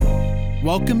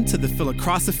Welcome to the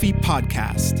Philocrosophy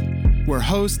Podcast, where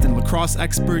host and lacrosse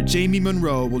expert Jamie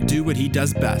Monroe will do what he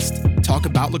does best, talk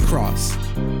about lacrosse.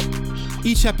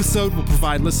 Each episode will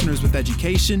provide listeners with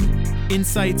education,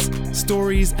 insights,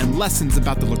 stories, and lessons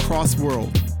about the lacrosse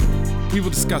world. We will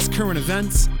discuss current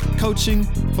events, coaching,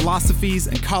 philosophies,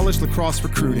 and college lacrosse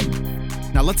recruiting.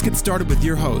 Now let's get started with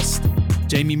your host,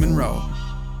 Jamie Monroe.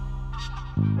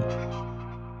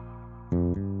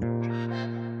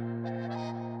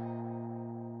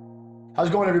 How's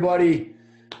it going, everybody?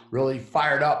 Really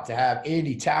fired up to have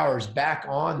Andy Towers back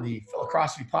on the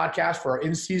Philocrosophy Podcast for our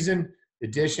in-season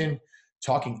edition,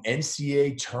 talking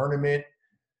NCAA tournament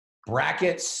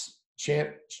brackets,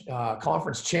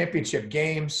 conference championship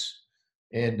games,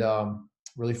 and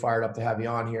really fired up to have you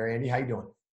on here, Andy. How you doing?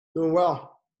 Doing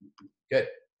well. Good.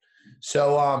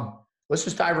 So let's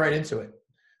just dive right into it.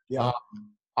 Yeah.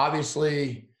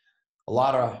 Obviously, a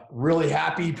lot of really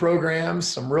happy programs,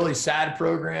 some really sad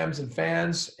programs and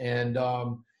fans, and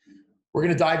we're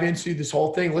going to dive into this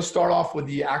whole thing. Let's start off with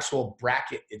the actual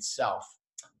bracket itself,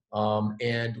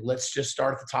 and let's just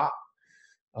start at the top.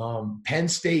 Penn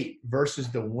State versus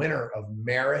the winner of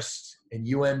Marist and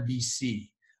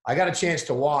UMBC. I got a chance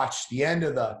to watch the end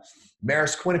of the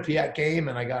Marist-Quinnipiac game,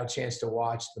 and I got a chance to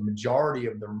watch the majority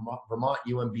of the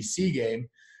Vermont-UMBC game.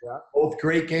 Yeah. Both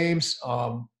great games.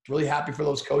 Really happy for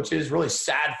those coaches. Really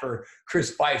sad for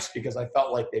Chris Pfeifs because I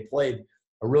felt like they played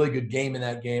a really good game in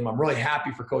that game. I'm really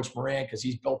happy for Coach Moran because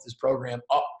he's built his program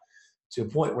up to a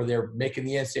point where they're making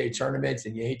the NCAA tournaments,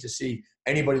 and you hate to see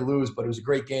anybody lose, but it was a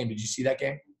great game. Did you see that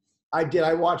game? I did.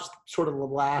 I watched sort of the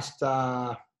last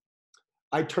I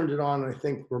turned it on, and I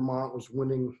think Vermont was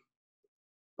winning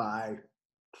by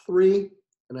 3,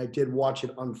 and I did watch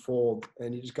it unfold,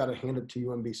 and you just got to hand it to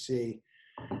UMBC.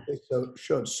 They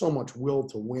showed so much will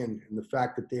to win, and the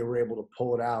fact that they were able to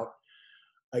pull it out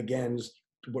against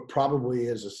what probably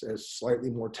is a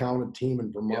slightly more talented team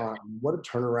in Vermont. Yeah. What a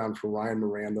turnaround for Ryan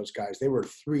Moran, those guys. They were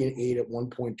 3-8 at one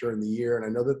point during the year, and I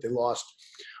know that they lost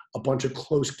a bunch of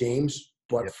close games,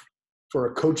 but yeah, for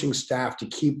a coaching staff to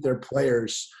keep their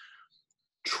players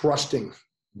trusting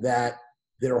that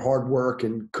their hard work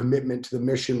and commitment to the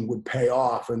mission would pay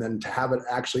off, and then to have it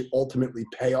actually ultimately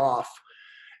pay off,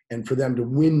 and for them to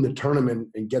win the tournament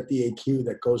and get the AQ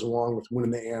that goes along with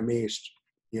winning the AM East,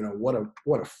 you know, what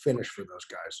a finish for those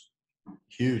guys.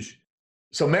 Huge.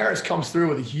 So Marist comes through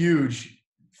with a huge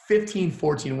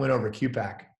 15-14 win over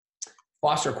QPAC.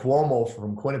 Foster Cuomo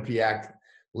from Quinnipiac,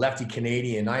 lefty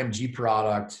Canadian, IMG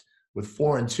product with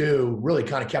 4-2, really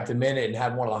kind of kept him in it and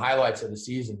had one of the highlights of the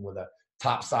season with a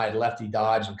topside lefty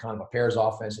dodge and kind of a pairs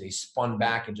offense, and he spun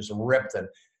back and just ripped it.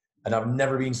 And I've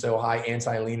never been so high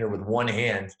anti-leaner with one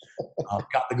hand.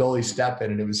 Got the goalie step in,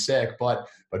 and it was sick. But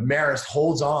Marist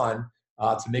holds on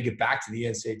to make it back to the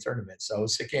NCAA tournament. So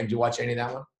sick game. Did you watch any of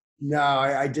that one? No,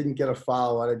 I didn't get a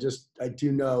follow. I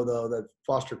do know, though, that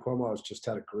Foster Cuomo has just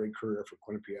had a great career for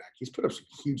Quinnipiac. He's put up some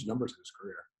huge numbers in his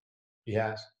career. He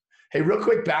has. Hey, real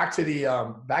quick, back to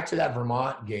that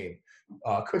Vermont game.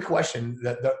 Quick question.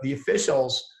 The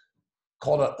officials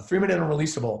called a 3-minute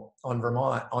unreleasable on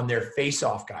Vermont on their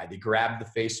face-off guy. They grabbed the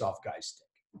face-off guy's stick.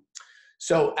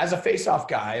 So as a face-off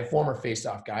guy, a former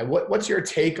face-off guy, what's your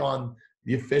take on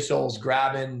the officials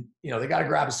grabbing, they got to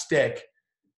grab a stick,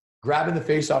 grabbing the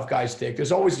face-off guy's stick?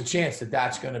 There's always a chance that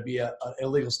that's going to be an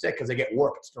illegal stick because they get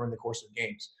warped during the course of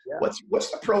games. Yeah. What's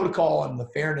the protocol and the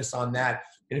fairness on that?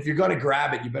 And if you're going to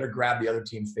grab it, you better grab the other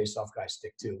team's face-off guy's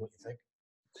stick too. What do you think?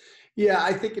 Yeah,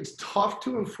 I think it's tough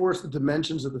to enforce the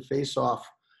dimensions of the face-off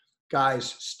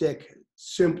guy's stick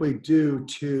simply due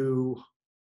to,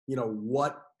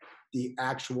 what the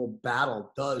actual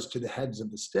battle does to the heads of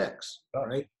the sticks,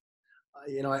 right?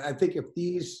 I think if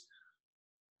these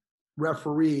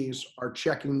referees are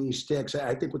checking these sticks,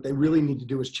 I think what they really need to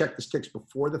do is check the sticks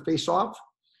before the face-off,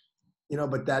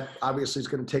 but that obviously is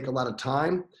going to take a lot of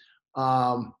time.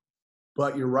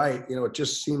 But you're right. It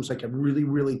just seems like a really,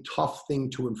 really tough thing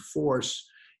to enforce,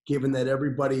 given that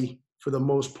everybody, for the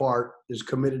most part, is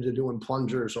committed to doing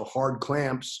plungers or hard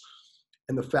clamps,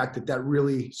 and the fact that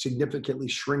really significantly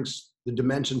shrinks the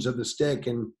dimensions of the stick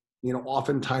and,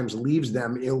 oftentimes leaves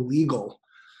them illegal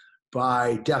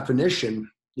by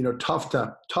definition. Tough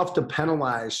to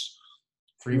penalize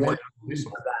one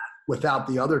without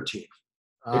the other team.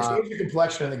 It changed the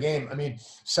complexion of the game. I mean,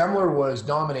 Semler was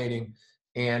dominating.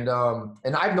 And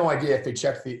I have no idea if they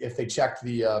checked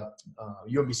the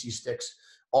UMBC sticks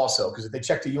also, because if they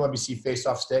check the UMBC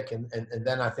face-off stick, and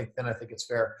then I think it's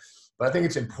fair. But I think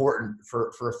it's important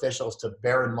for officials to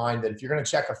bear in mind that if you're going to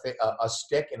check a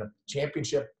stick in a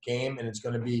championship game and it's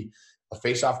going to be a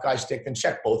face-off guy stick, then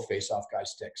check both face-off guy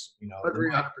sticks. You know,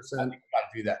 Agree 100%. I think we got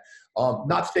to do that.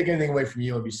 Not to take anything away from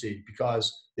UMBC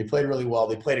because they played really well.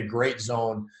 They played a great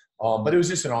zone, but it was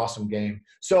just an awesome game.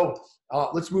 So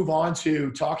let's move on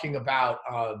to talking about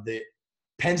the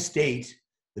Penn State,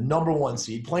 the number 1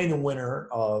 seed, playing the winner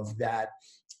of that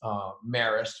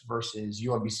Marist versus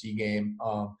UMBC game.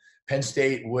 Penn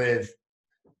State with,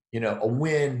 a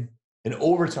win, an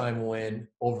overtime win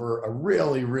over a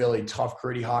really, really tough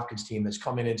Grady Hopkins team that's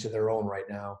coming into their own right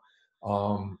now.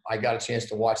 I got a chance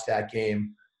to watch that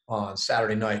game on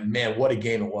Saturday night. Man, what a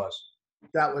game it was.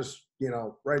 That was,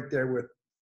 right there with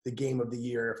the game of the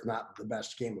year, if not the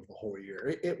best game of the whole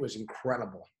year. It was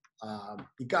incredible.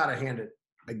 You got to hand it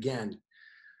again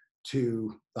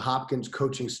to the Hopkins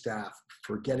coaching staff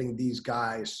for getting these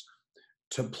guys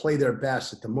to play their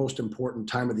best at the most important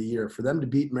time of the year. For them to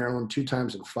beat Maryland 2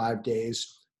 times in 5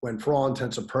 days, when for all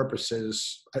intents and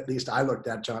purposes, at least I looked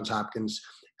at Johns Hopkins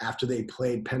after they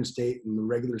played Penn State in the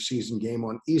regular season game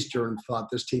on Easter and thought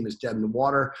this team is dead in the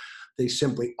water. They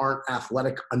simply aren't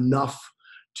athletic enough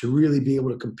to really be able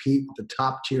to compete with the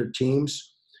top tier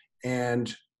teams.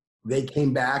 And they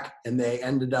came back and they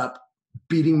ended up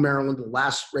beating Maryland the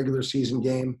last regular season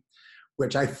game,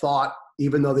 which I thought,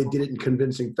 even though they did it in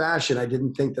convincing fashion, I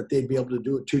didn't think that they'd be able to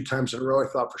do it 2 times in a row. I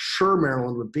thought for sure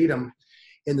Maryland would beat them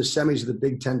in the semis of the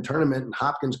Big Ten tournament, and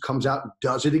Hopkins comes out and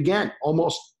does it again,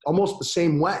 almost the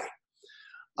same way.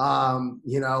 And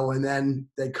then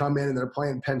they come in and they're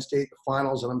playing Penn State in the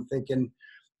finals, and I'm thinking,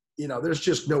 there's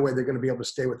just no way they're going to be able to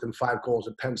stay within 5 goals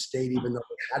at Penn State, even though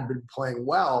they had been playing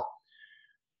well.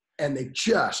 And they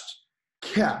just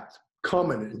kept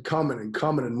coming and coming and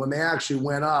coming. And when they actually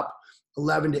went up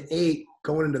 11-8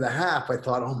 going into the half, I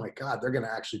thought, oh my God, they're going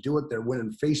to actually do it. They're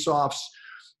winning faceoffs.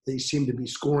 They seem to be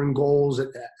scoring goals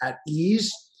at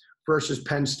ease versus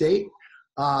Penn State.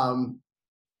 Penn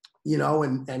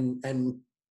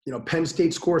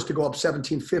State scores to go up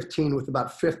 17-15 with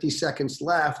about 50 seconds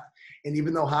left. And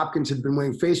even though Hopkins had been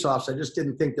winning faceoffs, I just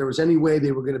didn't think there was any way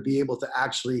they were going to be able to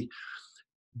actually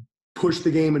push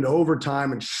the game into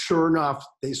overtime. And sure enough,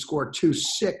 they scored 2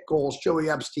 sick goals.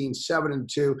 Joey Epstein,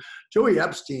 7-2. Joey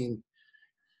Epstein,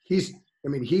 he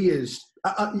is,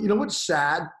 what's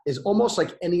sad is almost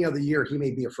like any other year, he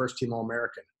may be a first-team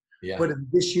All-American. Yeah. But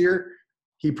this year,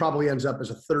 he probably ends up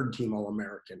as a third-team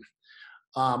All-American.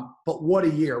 But what a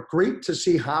year. Great to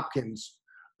see Hopkins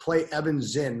play Evan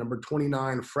Zinn, number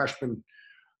 29, freshman,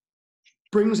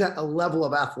 brings that a level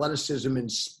of athleticism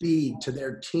and speed to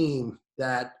their team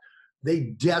that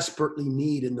they desperately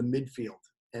need in the midfield.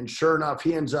 And sure enough,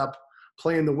 he ends up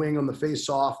playing the wing on the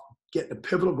face-off, getting a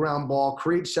pivotal ground ball,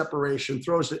 creates separation,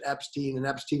 throws it at Epstein, and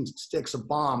Epstein sticks a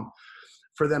bomb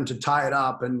for them to tie it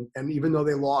up. And even though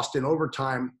they lost in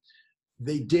overtime,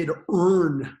 they did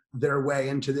earn their way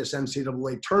into this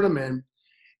NCAA tournament,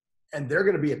 and they're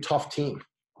going to be a tough team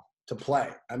to play.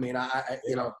 I mean,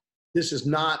 this is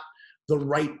not the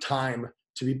right time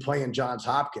to be playing Johns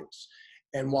Hopkins.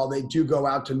 And while they do go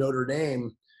out to Notre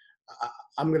Dame,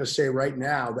 I'm going to say right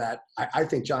now that I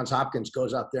think Johns Hopkins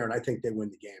goes out there and I think they win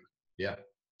the game. Yeah.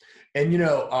 And,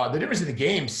 the difference in the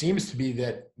game seems to be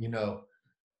that,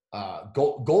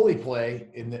 goalie play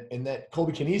in that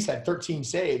Colby Knies had 13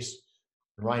 saves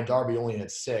and Ryan Darby only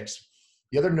had 6.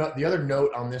 The other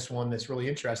note on this one that's really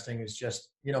interesting is just,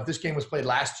 if this game was played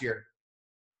last year,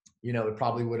 it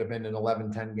probably would have been an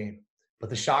 11-10 game. But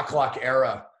the shot clock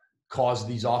era caused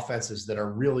these offenses that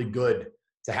are really good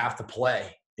to have to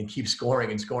play and keep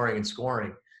scoring and scoring and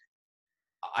scoring.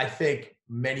 I think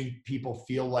many people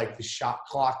feel like the shot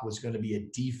clock was going to be a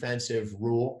defensive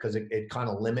rule because it kind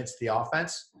of limits the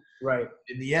offense. Right.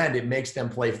 In the end, it makes them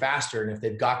play faster. And if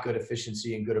they've got good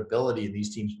efficiency and good ability, and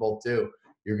these teams both do,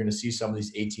 you're going to see some of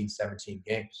these 18-17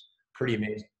 games. Pretty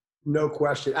amazing. No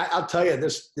question. I'll tell you,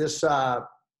 this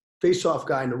face-off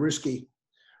guy, Naruski,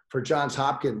 for Johns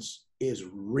Hopkins is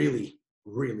really,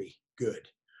 really good.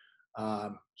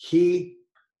 He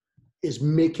is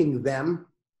making them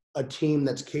a team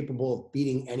that's capable of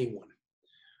beating anyone.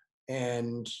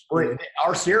 And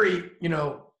our Siri,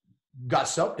 got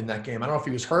soaked in that game. I don't know if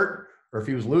he was hurt or if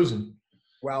he was losing.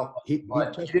 Well, he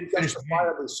didn't finish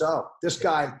justifiably so. This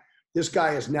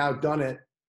guy has now done it,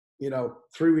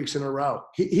 3 weeks in a row.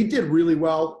 He did really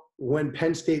well when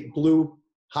Penn State blew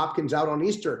Hopkins out on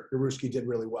Easter. Naruski did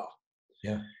really well.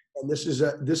 Yeah. And this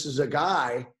is a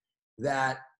guy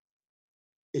that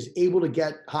is able to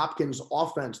get Hopkins'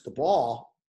 offense the ball.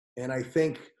 And I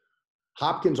think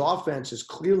Hopkins' offense is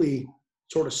clearly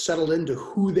sort of settled into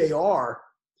who they are.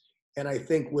 And I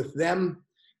think with them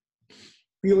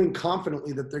feeling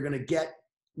confidently that they're going to get,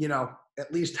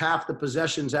 at least half the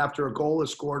possessions after a goal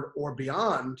is scored or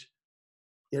beyond,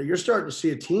 you're starting to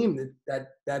see a team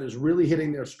that is really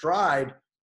hitting their stride.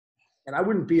 And I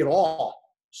wouldn't be at all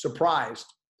surprised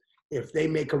if they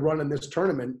make a run in this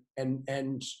tournament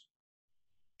and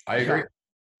I agree.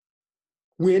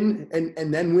 Win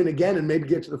and then win again and maybe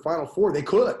get to the Final Four. They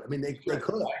could. I mean, they could. I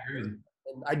agree with you.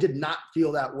 And I did not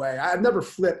feel that way. I've never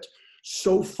flipped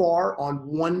so far on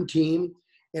one team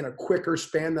in a quicker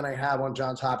span than I have on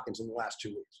Johns Hopkins in the last 2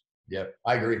 weeks. Yep,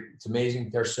 I agree. It's amazing.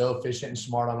 They're so efficient and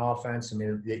smart on offense. I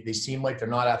mean, they seem like they're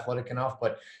not athletic enough,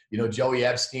 but, Joey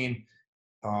Epstein,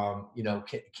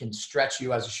 can stretch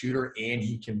you as a shooter, and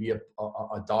he can be a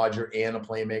dodger and a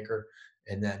playmaker.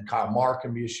 And then Kyle Mark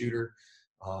can be a shooter.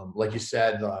 Like you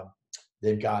said,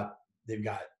 they've got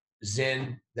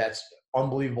Zinn, that's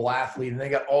unbelievable athlete, and they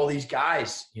got all these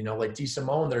guys, like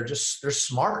DeSimone, that are they're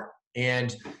smart,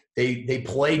 and they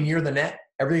play near the net.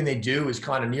 Everything they do is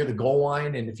kind of near the goal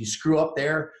line, and if you screw up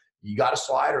there, you got to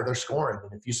slide or they're scoring.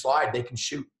 And if you slide, they can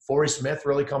shoot. Forey Smith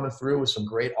really coming through with some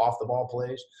great off-the-ball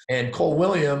plays. And Cole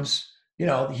Williams,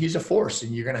 he's a force,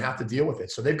 and you're going to have to deal with it.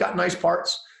 So they've got nice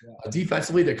parts. Yeah.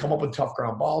 Defensively, they come up with tough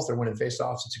ground balls. They're winning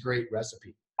faceoffs. It's a great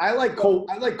recipe. I like Cole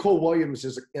Williams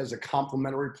as a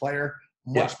complementary player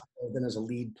much better than as a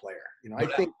lead player. I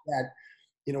think that,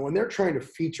 when they're trying to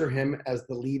feature him as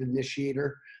the lead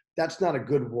initiator, that's not a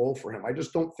good role for him. I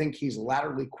just don't think he's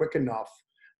laterally quick enough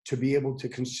to be able to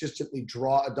consistently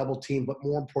draw a double team, but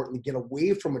more importantly, get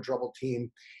away from a double team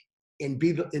and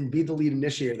be the lead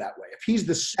initiator that way. If he's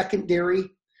the secondary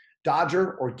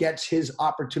dodger or gets his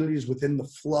opportunities within the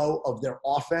flow of their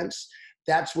offense,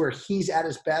 that's where he's at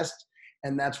his best,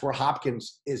 and that's where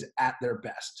Hopkins is at their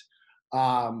best.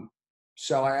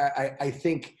 So I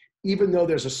think even though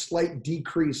there's a slight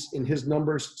decrease in his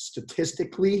numbers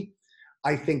statistically,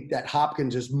 I think that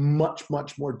Hopkins is much,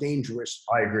 much more dangerous.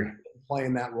 I agree.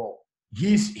 Playing that role.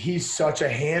 He's such a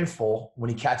handful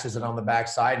when he catches it on the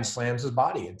backside and slams his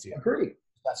body into it. Agreed.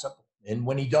 That's simple. And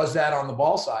when he does that on the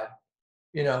ball side,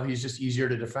 he's just easier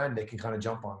to defend. They can kind of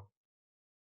jump on him.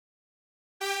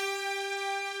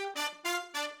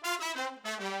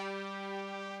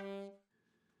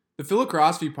 The Phil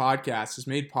Lacrosse podcast is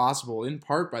made possible in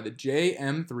part by the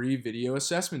JM3 video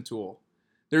assessment tool.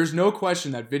 There is no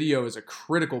question that video is a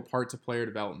critical part to player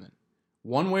development.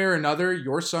 One way or another,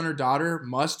 your son or daughter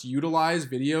must utilize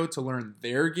video to learn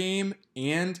their game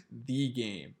and the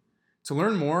game. To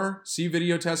learn more, see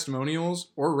video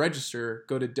testimonials, or register,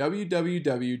 go to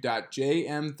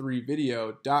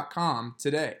www.jm3video.com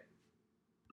today.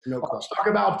 Let's talk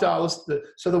about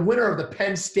the winner of the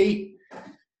Penn State,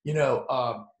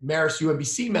 Marist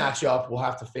UMBC matchup will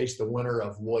have to face the winner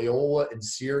of Loyola and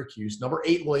Syracuse. Number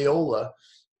 8 Loyola,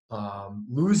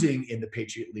 losing in the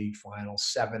Patriot League final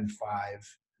 7-5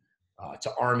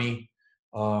 to Army.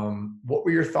 What were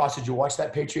your thoughts? Did you watch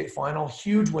that Patriot final?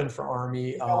 Huge win for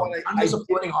Army.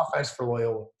 Disappointing offense for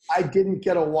Loyola. I didn't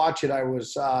get to watch it. I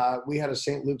was we had a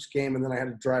St. Luke's game, and then I had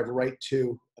to drive right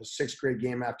to a 6th grade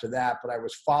game after that. But I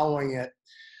was following it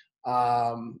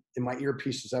in my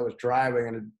earpiece as I was driving,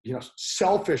 and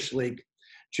selfishly,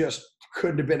 just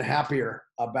couldn't have been happier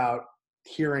about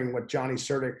hearing what Johnny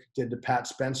Surdick did to Pat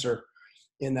Spencer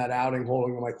in that outing,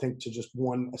 holding him, I think, to just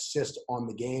 1 assist on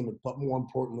the game. But more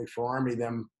importantly for Army,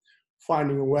 them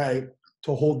finding a way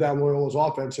to hold down Loyola's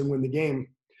offense and win the game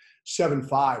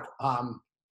 7-5.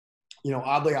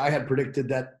 Oddly, I had predicted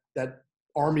that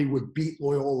Army would beat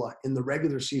Loyola in the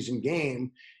regular season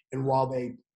game. And while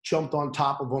they jumped on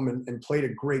top of them and played a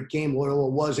great game, Loyola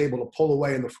was able to pull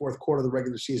away in the 4th quarter of the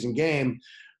regular season game.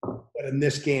 But in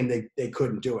this game, they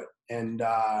couldn't do it. And,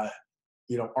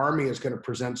 Army is going to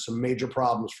present some major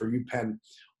problems for UPenn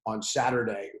on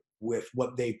Saturday with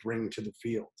what they bring to the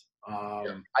field.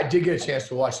 I did get a chance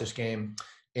to watch this game,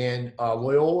 and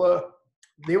Loyola,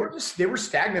 they were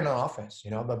stagnant on offense.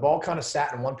 The ball kind of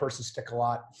sat in one person's stick a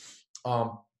lot.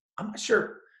 I'm not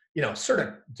sure,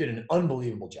 Surdick did an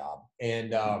unbelievable job.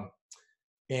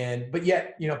 But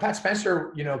yet, Pat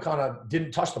Spencer, kind of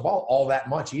didn't touch the ball all that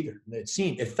much either.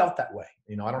 It felt that way.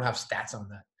 I don't have stats on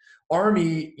that.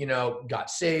 Army, got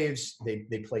saves.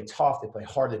 They play tough. They play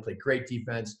hard. They play great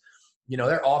defense.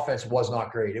 Their offense was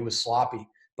not great. It was sloppy,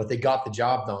 but they got the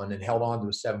job done and held on to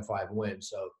a 7-5 win.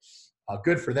 So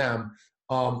good for them.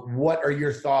 What are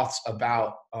your thoughts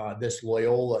about this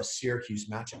Loyola-Syracuse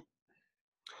matchup?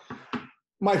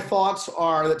 My thoughts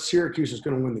are that Syracuse is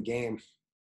going to win the game.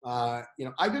 I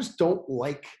just don't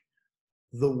like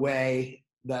the way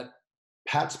that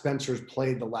Pat Spencer's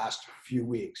played the last few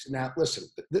weeks. Now, listen,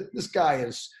 this guy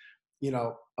is,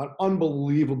 an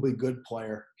unbelievably good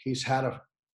player. He's had a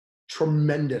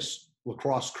tremendous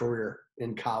lacrosse career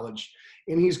in college,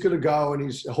 and he's going to go,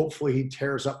 and hopefully he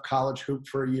tears up college hoop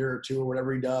for a year or two or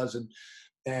whatever he does.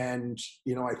 And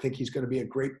I think he's going to be a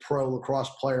great pro lacrosse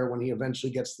player when he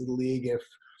eventually gets to the league,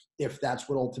 if that's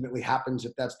what ultimately happens,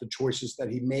 if that's the choices that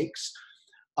he makes.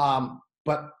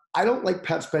 But I don't like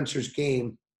Pat Spencer's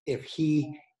game if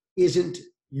he isn't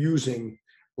using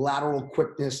lateral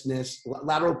quickness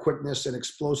and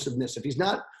explosiveness. If he's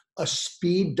not a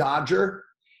speed dodger,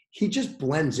 he just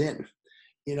blends in.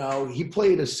 He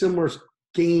played a similar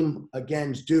game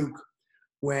against Duke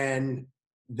when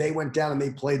they went down and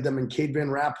they played them, and Cade Van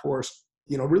Raphorst,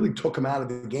 really took him out of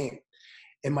the game.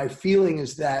 And my feeling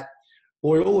is that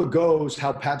Loyola goes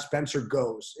how Pat Spencer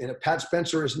goes. And if Pat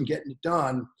Spencer isn't getting it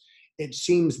done, it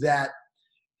seems that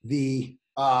the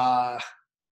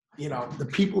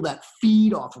people that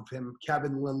feed off of him,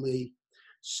 Kevin Lindley,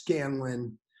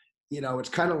 Scanlon, it's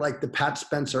kind of like the Pat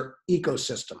Spencer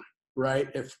ecosystem, right?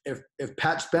 If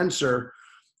Pat Spencer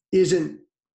isn't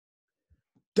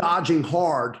dodging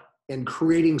hard and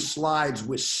creating slides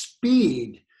with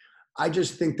speed, I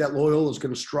just think that Loyola is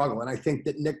going to struggle. And I think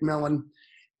that Nick Mellon,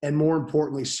 and more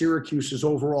importantly, Syracuse's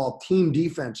overall team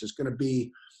defense is going to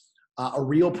be a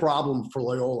real problem for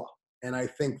Loyola. And I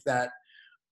think that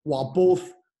while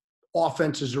both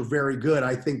offenses are very good,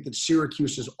 I think that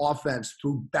Syracuse's offense,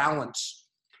 through balance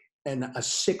and a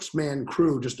six-man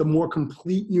crew, just a more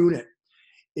complete unit,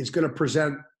 is going to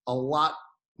present a lot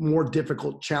more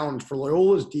difficult challenge for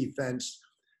Loyola's defense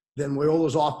than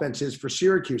Loyola's offense is for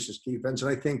Syracuse's defense. And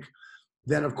I think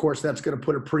then, of course, that's going to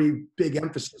put a pretty big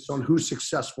emphasis on who's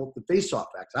successful at the faceoff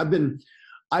act.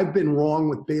 I've been wrong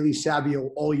with Bailey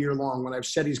Savio all year long. When I've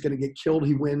said he's going to get killed,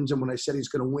 he wins. And when I said he's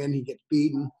going to win, he gets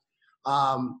beaten.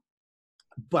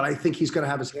 But I think he's going to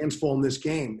have his hands full in this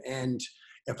game. And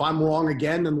if I'm wrong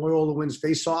again, then Loyola wins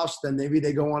faceoffs, then maybe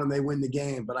they go on and they win the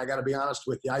game. But I got to be honest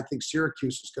with you, I think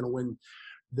Syracuse is going to win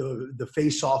the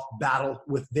faceoff battle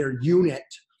with their unit.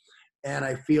 And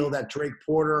I feel that Drake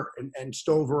Porter and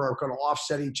Stover are going to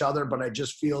offset each other. But I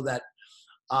just feel that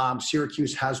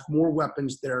Syracuse has more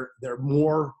weapons. They're a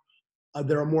more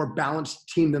balanced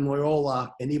team than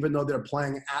Loyola. And even though they're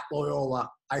playing at Loyola,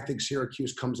 I think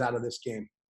Syracuse comes out of this game.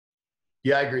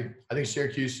 Yeah, I agree. I think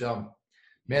Syracuse,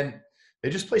 man, they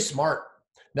just play smart.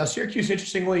 Now, Syracuse,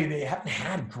 interestingly, they haven't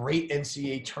had great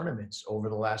NCAA tournaments over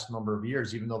the last number of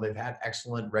years, even though they've had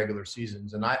excellent regular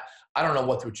seasons. And I don't know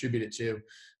what to attribute it to.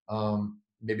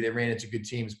 Maybe they ran into good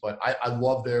teams, but I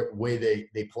love their way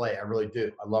they play. I really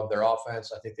do. I love their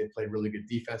offense. I think they play really good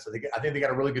defense. I think they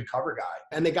got a really good cover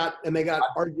guy. And they got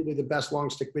arguably the best long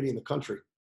stick midi in the country.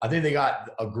 I think they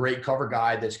got a great cover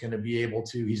guy that's going to be able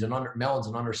to. Mellon's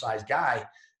an undersized guy.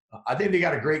 I think they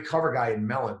got a great cover guy in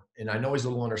Mellon, and I know he's a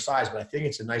little undersized, but I think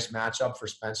it's a nice matchup for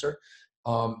Spencer.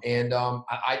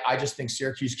 I just think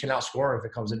Syracuse can outscore if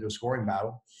it comes into a scoring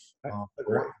battle.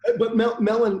 But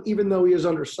Mellon, even though he is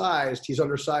undersized, he's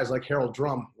undersized like Harold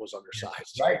Drum was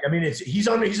undersized. Right. I mean, he's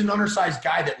an undersized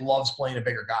guy that loves playing a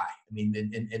bigger guy. I mean,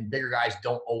 and bigger guys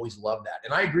don't always love that.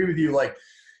 And I agree with you. Like,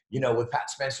 with Pat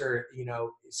Spencer,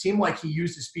 it seemed like he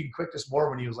used his speed and quickness more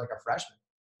when he was like a freshman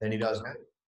than he does now.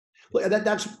 Well,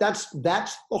 that's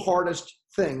the hardest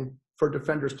thing for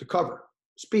defenders to cover: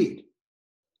 speed.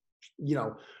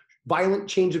 Violent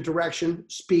change of direction,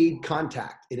 speed,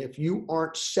 contact. And if you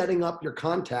aren't setting up your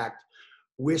contact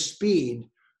with speed,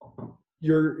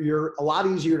 you're a lot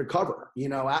easier to cover.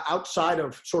 Outside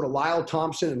of sort of Lyle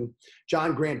Thompson and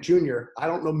John Grant Jr., I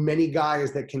don't know many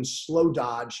guys that can slow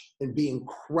dodge and be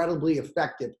incredibly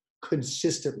effective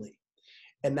consistently.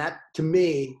 And that, to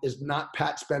me, is not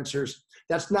Pat Spencer's.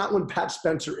 That's not when Pat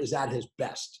Spencer is at his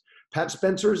best. Pat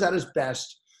Spencer is at his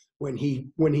best when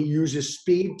he uses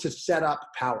speed to set up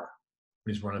power.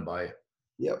 He's running by it.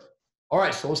 Yep. All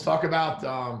right, so let's talk about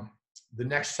the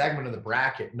next segment of the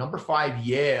bracket. Number 5,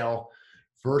 Yale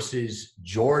versus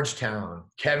Georgetown.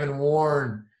 Kevin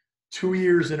Warren, 2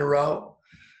 years in a row.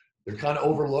 They're kind of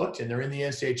overlooked, and they're in the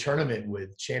NCAA tournament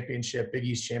with Big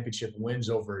East championship wins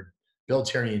over Bill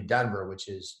Tierney in Denver, which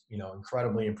is,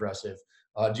 incredibly impressive.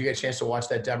 Did you get a chance to watch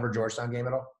that Denver-Georgetown game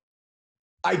at all?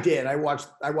 I did. I watched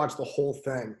the whole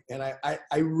thing, and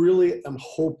I really am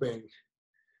hoping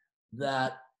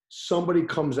that somebody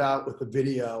comes out with a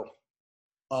video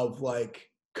of like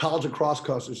college lacrosse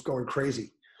coaches going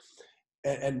crazy,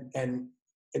 and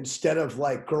instead of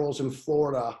like girls in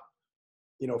Florida,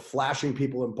 flashing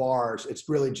people in bars, it's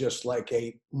really just like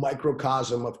a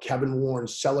microcosm of Kevin Warren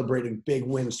celebrating big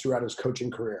wins throughout his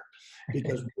coaching career.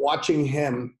 Because watching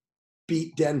him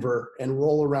beat Denver and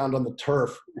roll around on the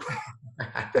turf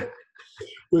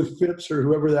with Phipps or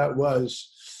whoever that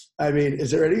was, I mean, is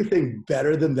there anything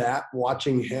better than that,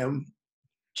 watching him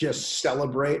just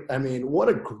celebrate. I mean, what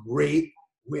a great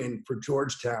win for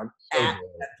Georgetown at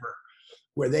Denver,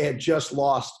 where they had just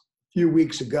lost a few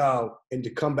weeks ago, and to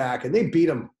come back and they beat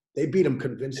them. They beat them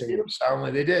convincingly.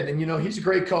 Certainly they did. And, he's a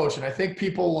great coach. And I think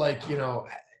people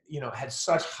had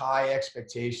such high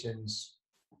expectations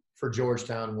for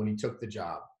Georgetown when he took the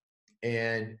job.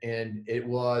 And it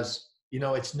was,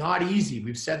 it's not easy.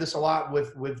 We've said this a lot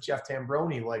with Jeff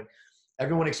Tambroni. Like,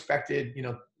 everyone expected,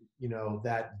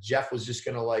 that Jeff was just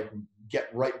going to get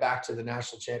right back to the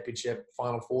national championship,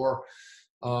 Final Four.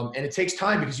 And it takes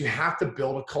time because you have to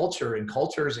build a culture, and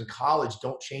cultures in college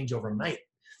don't change overnight.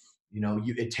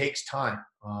 It takes time.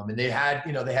 And they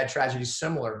had tragedies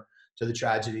similar to the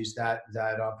tragedies that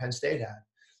Penn State had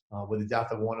with the death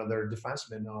of one of their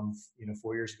defensemen,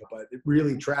 4 years ago. But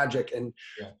really tragic. And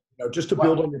just to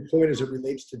build on your point as it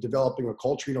relates to developing a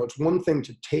culture, it's one thing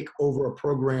to take over a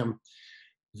program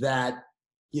that,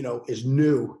 is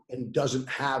new and doesn't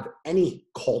have any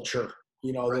culture,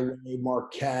 the way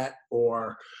Marquette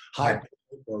or High Point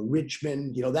or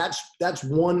Richmond, that's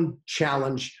one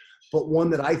challenge. But one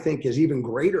that I think is even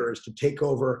greater is to take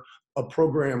over a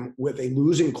program with a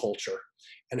losing culture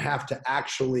and have to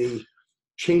actually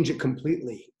change it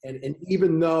completely. And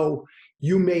even though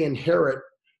you may inherit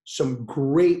some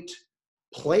great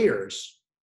players,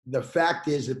 the fact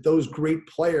is that those great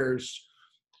players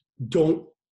don't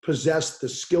possess the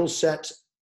skill sets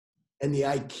and the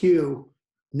IQ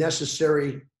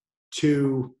necessary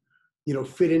to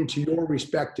fit into your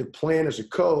respective plan as a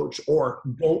coach, or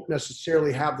don't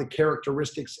necessarily have the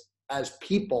characteristics as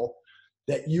people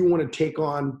that you want to take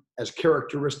on as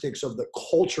characteristics of the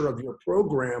culture of your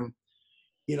program,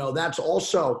 that's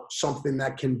also something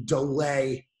that can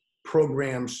delay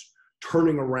programs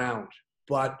turning around.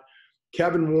 But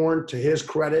Kevin Warren, to his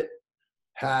credit,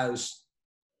 has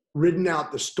ridden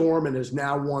out the storm and has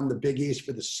now won the Big East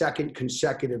for the second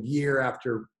consecutive year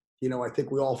after, I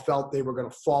think we all felt they were going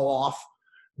to fall off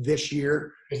this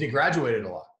year. Because he graduated a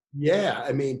lot. Yeah.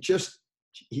 I mean,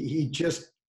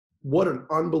 what an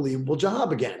unbelievable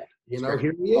job again. Here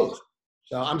he is.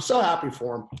 So I'm so happy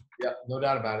for him. Yeah, no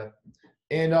doubt about it.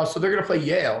 And so they're going to play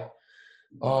Yale.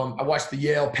 I watched the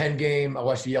Yale-Penn game. I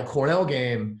watched the Yale-Cornell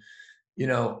game.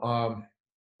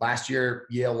 Last year,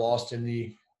 Yale lost in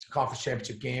the conference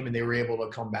championship game, and they were able to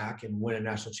come back and win a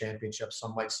national championship.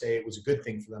 Some might say it was a good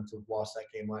thing for them to have lost that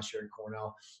game last year in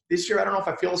Cornell. This year, I don't know if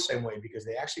I feel the same way, because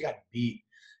they actually got beat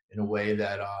in a way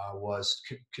that was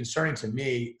concerning to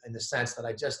me, in the sense that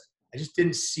I just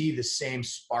didn't see the same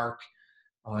spark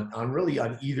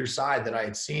on either side that I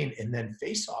had seen. And then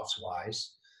face-offs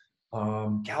wise,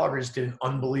 Gallagher just did an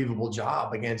unbelievable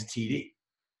job against TD.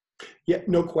 Yeah,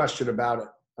 no question about it.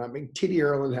 I mean, TD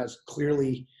Ierlan has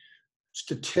clearly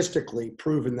statistically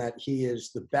proven that he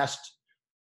is the best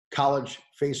college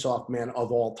face-off man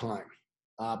of all time.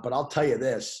 But I'll tell you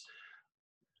this,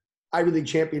 Ivy League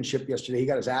championship yesterday, he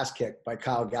got his ass kicked by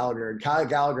Kyle Gallagher. And Kyle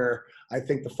Gallagher, I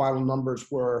think the final numbers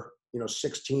were,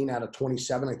 16 out of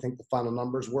 27, I think the final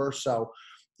numbers were. So,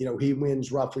 he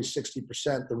wins roughly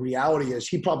 60%. The reality is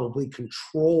he probably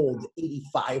controlled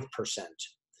 85%.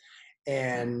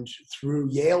 And through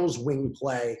Yale's wing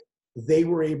play, they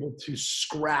were able to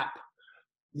scrap,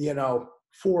 4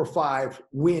 or 5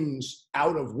 wins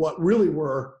out of what really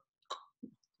were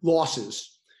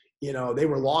losses. They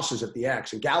were losses at the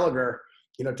X. And Gallagher,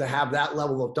 to have that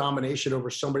level of domination over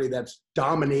somebody that's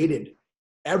dominated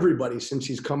everybody since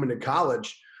he's come into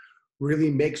college, really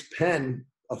makes Penn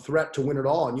a threat to win it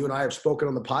all. And you and I have spoken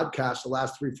on the podcast the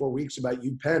last 3-4 weeks about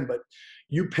UPenn, but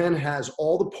UPenn has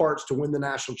all the parts to win the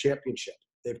national championship.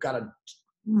 They've got a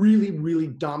really, really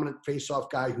dominant face-off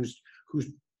guy who's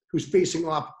facing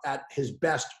off at his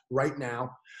best right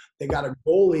now. They got a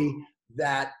goalie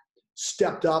that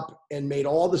stepped up and made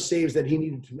all the saves that he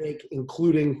needed to make,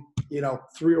 including,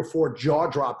 3 or 4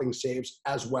 jaw-dropping saves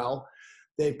as well.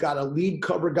 They've got a lead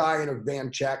cover guy in a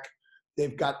Vanchek.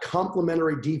 They've got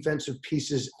complementary defensive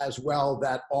pieces as well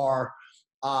that are,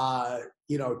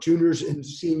 juniors and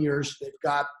seniors. They've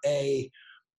got a,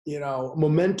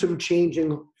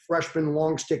 momentum-changing freshman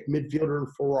long stick midfielder in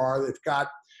Farrar. They've got,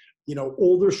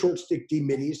 older short stick D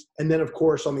middies. And then, of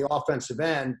course, on the offensive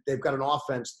end, they've got an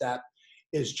offense that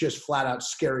is just flat out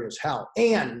scary as hell.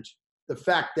 And the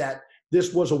fact that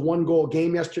this was a 1-goal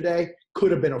game yesterday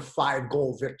could have been a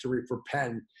 5-goal victory for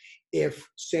Penn if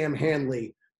Sam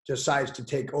Hanley decides to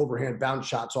take overhand bounce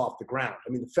shots off the ground.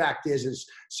 I mean, the fact is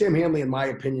Sam Hanley, in my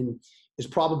opinion, is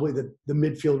probably the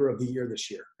midfielder of the year this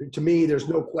year. To me, there's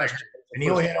no question. And he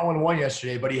only had 0-1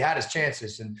 yesterday, but he had his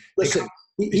chances. And listen,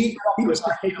 he was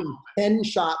taking 10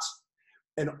 shots,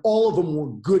 and all of them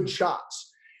were good shots.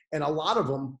 And a lot of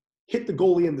them hit the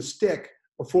goalie in the stick,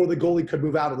 before the goalie could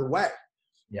move out of the way.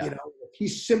 Yeah. You know, if he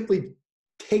simply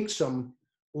takes them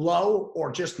low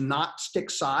or just not stick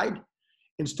side,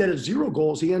 instead of 0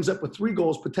 goals, he ends up with 3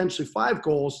 goals, potentially 5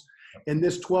 goals. And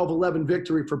this 12-11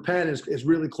 victory for Penn is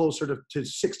really closer to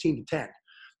 16-10.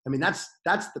 I mean, that's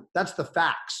the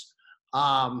facts.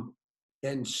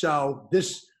 And so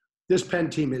this Penn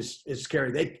team is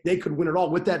scary. They could win it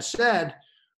all. With that said,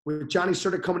 with Johnny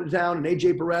Serta coming down and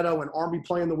AJ Barretto and Army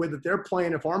playing the way that they're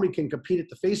playing, if Army can compete at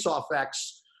the face-off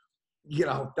X, you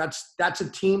know, that's a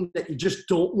team that you just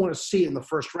don't want to see in the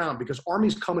first round, because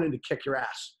Army's coming in to kick your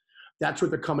ass. That's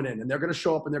what they're coming in, and they're going to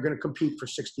show up and they're going to compete for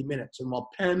 60 minutes. And while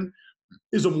Penn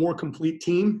is a more complete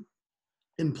team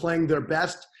in playing their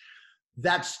best,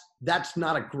 that's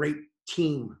not a great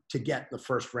team to get in the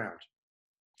first round.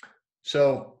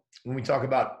 So when we talk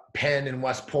about Penn and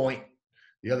West Point,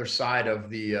 the other side of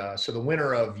the so the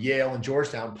winner of Yale and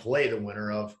Georgetown play the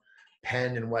winner of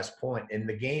Penn and West Point, and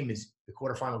the game is the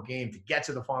quarterfinal game to get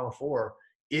to the Final Four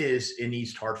is in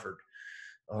East Hartford,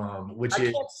 which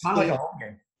is kind of like a home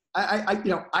game.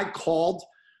 I called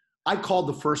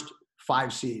the first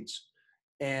 5 seeds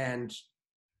and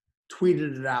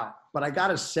tweeted it out, but I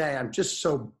gotta say I'm just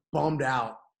so bummed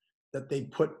out that they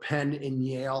put Penn and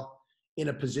Yale in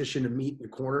a position to meet in the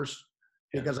quarters,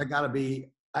 because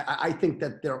I think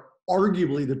that they're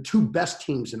arguably the 2 best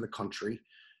teams in the country.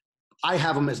 I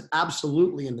have them as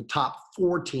absolutely in the top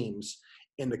 4 teams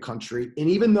in the country. And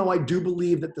even though I do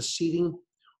believe that the seeding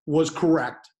was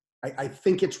correct, I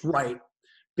think it's right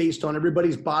based on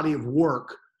everybody's body of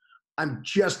work, I'm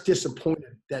just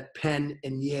disappointed that Penn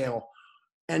and Yale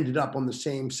ended up on the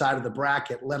same side of the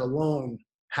bracket, let alone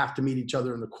have to meet each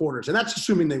other in the quarters. And that's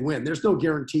assuming they win. There's no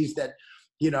guarantees that,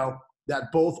 you know,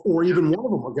 that both or even one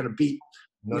of them are going to beat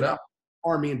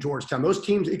Army and Georgetown. Those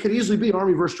teams, it could easily be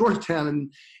Army versus Georgetown,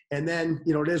 and then,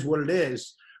 you know, it is what it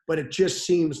is. But it just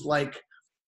seems like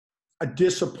a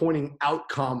disappointing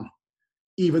outcome,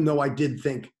 even though I did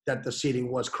think that the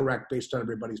seeding was correct based on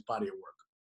everybody's body of work.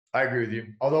 I agree with you.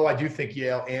 Although I do think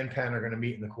Yale and Penn are going to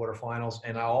meet in the quarterfinals.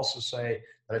 And I also say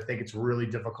that I think it's really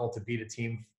difficult to beat a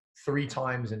team 3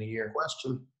 times in a year.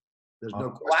 Question. There's no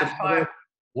question. Last time,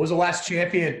 what was the last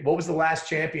champion? What was the last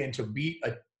champion to beat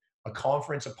a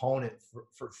conference opponent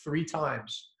for 3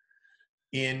 times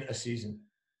in a season?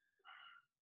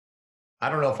 I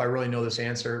don't know if I really know this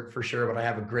answer for sure, but I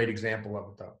have a great example of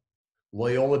it, though.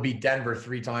 Loyola beat Denver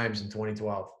 3 times in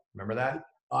 2012. Remember that?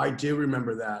 I do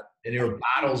remember that. And there were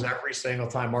battles every single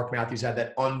time. Mark Matthews had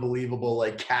that unbelievable,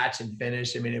 like, catch and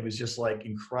finish. I mean, it was just, like,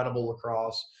 incredible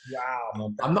lacrosse.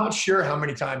 Wow. I'm not sure how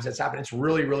many times that's happened. It's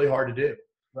really, really hard to do.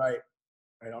 Right.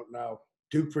 I don't know.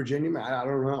 Duke, Virginia, man, I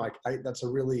don't know. That's a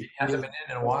really – hasn't been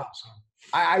in a while. So.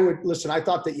 I would – listen, I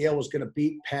thought that Yale was going to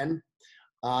beat Penn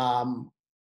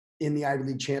in the Ivy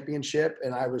League championship,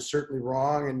 and I was certainly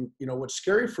wrong. And, you know, what's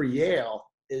scary for Yale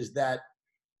is that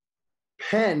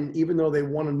Penn, even though they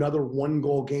won another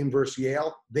 1-goal game versus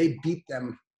Yale, they beat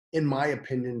them, in my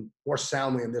opinion, more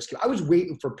soundly in this game. I was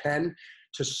waiting for Penn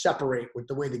to separate with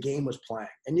the way the game was playing.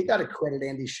 And you got to credit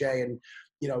Andy Shea and,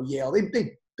 you know, Yale.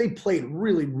 They played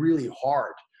really, really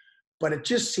hard. But it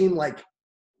just seemed like,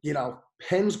 you know,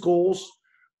 Penn's goals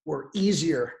were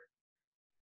easier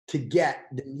to get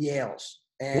than Yale's.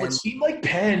 And well, it seemed like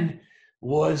Penn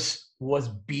was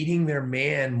beating their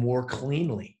man more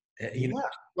cleanly. You know,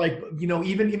 like, you know,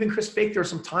 even Chris Fake, there are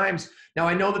some times. Now,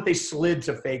 I know that they slid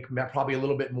to Fake probably a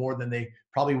little bit more than they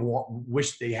probably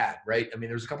wish they had, right? I mean,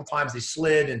 there's a couple times they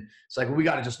slid, and it's like, well, we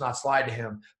got to just not slide to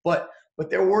him. But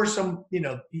there were some, you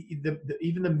know,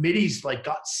 even the middies, like,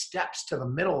 got steps to the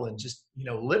middle and just, you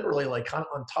know, literally, like, kind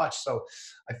of untouched. So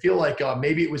I feel like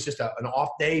maybe it was just an off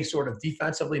day sort of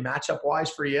defensively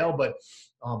matchup-wise for Yale, but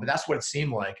that's what it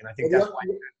seemed like. And I think that's why.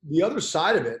 The other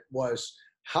side of it was,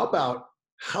 how about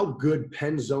how good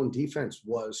Penn's zone defense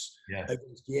was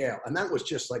against Yale. And that was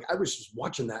just like, I was just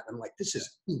watching that. And I'm like, this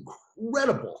is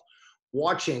incredible,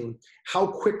 watching how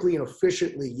quickly and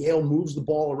efficiently Yale moves the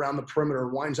ball around the perimeter,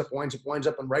 winds up.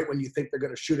 And right when you think they're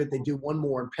going to shoot it, they do one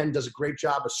more. And Penn does a great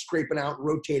job of scraping out and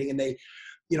rotating. And they,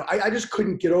 you know, I just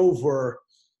couldn't get over,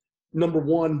 number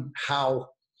one, how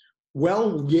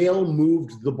well Yale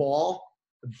moved the ball,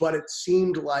 but it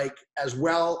seemed like as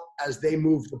well as they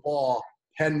moved the ball,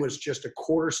 Penn was just a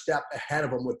quarter step ahead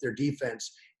of them with their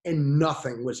defense, and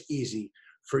nothing was easy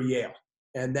for Yale.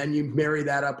 And then you marry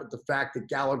that up with the fact that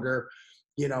Gallagher,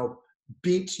 you know,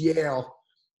 beats Yale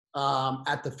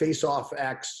at the face-off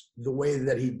X the way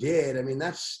that he did. I mean,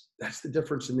 that's the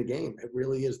difference in the game. It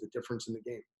really is the difference in the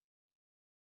game.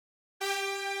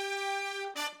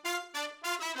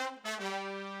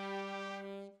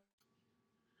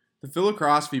 The Phil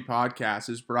Lacrosse podcast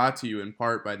is brought to you in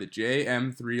part by the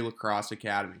JM3 Lacrosse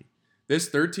Academy. This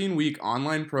 13-week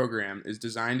online program is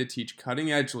designed to teach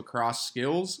cutting-edge lacrosse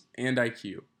skills and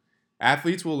IQ.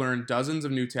 Athletes will learn dozens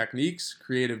of new techniques,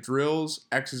 creative drills,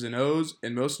 X's and O's,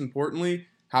 and most importantly,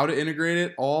 how to integrate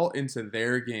it all into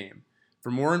their game.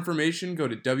 For more information, go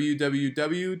to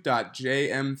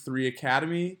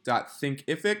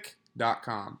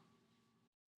www.jm3academy.thinkific.com.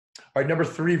 All right, number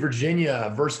 3,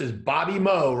 Virginia versus Bobby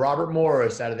Moe, Robert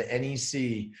Morris out of the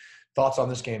NEC. Thoughts on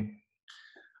this game?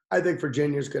 I think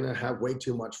Virginia's going to have way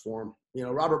too much for him. You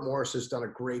know, Robert Morris has done a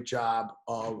great job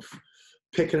of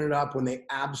picking it up when they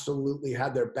absolutely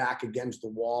had their back against the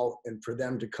wall, and for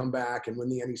them to come back and win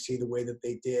the NEC the way that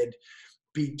they did,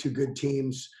 beat 2 good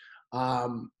teams,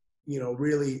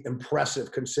 really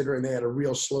impressive considering they had a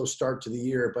real slow start to the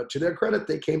year. But to their credit,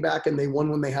 they came back and they won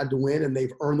when they had to win, and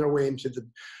they've earned their way into the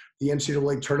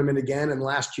NCAA tournament again. And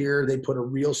last year they put a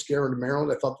real scare into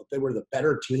Maryland. I thought that they were the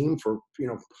better team for,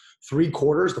 3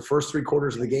 quarters, the first 3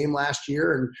 quarters of the game last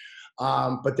year.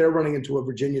 And but they're running into a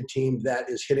Virginia team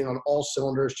that is hitting on all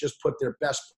cylinders, just put their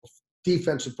best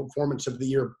defensive performance of the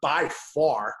year by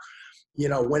far,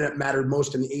 when it mattered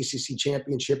most in the ACC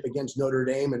championship against Notre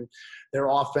Dame. And their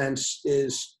offense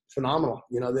is phenomenal.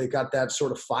 They got that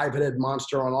sort of 5-headed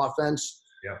monster on offense.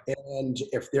 Yeah. And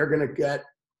if they're going to get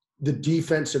the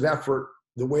defensive effort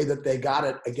the way that they got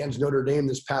it against Notre Dame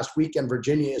this past weekend,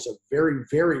 Virginia is a very,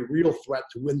 very real threat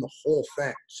to win the whole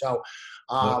thing. So,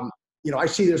 I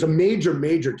see there's a major,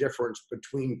 major difference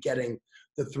between getting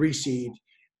the 3 seed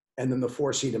and then the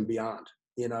 4 seed and beyond.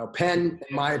 Penn,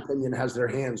 in my opinion, has their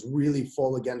hands really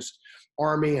full against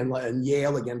Army and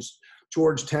Yale against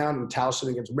Georgetown and Towson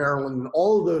against Maryland. And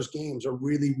all of those games are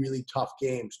really, really tough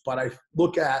games. But I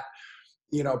look at,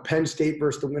 Penn State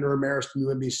versus the winner of Marist and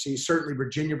UMBC, certainly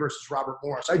Virginia versus Robert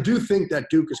Morris. I do think that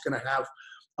Duke is going to have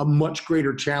a much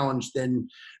greater challenge than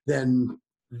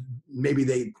maybe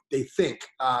they think.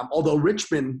 Although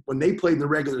Richmond, when they played in the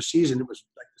regular season, it was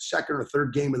like the 2nd or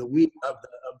 3rd game of the week of the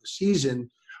season.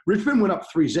 Richmond went up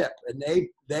 3-0, and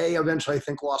they eventually, I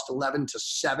think, lost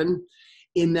 11-7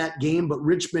 in that game. But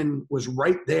Richmond was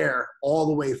right there all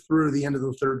the way through the end of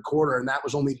the 3rd quarter, and that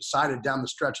was only decided down the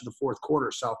stretch of the 4th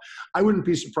quarter. So I wouldn't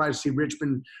be surprised to see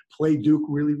Richmond play Duke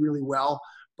really, really well.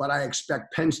 But I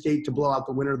expect Penn State to blow out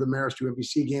the winner of the Marist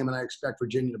UMBC game, and I expect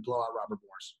Virginia to blow out Robert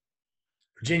Morris.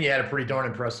 Virginia had a pretty darn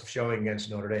impressive showing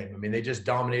against Notre Dame. I mean, they just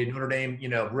dominated. Notre Dame,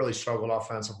 really struggled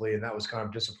offensively, and that was kind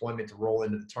of disappointment to roll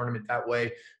into the tournament that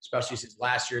way, especially since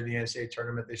last year in the NCAA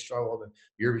tournament they struggled, and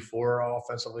the year before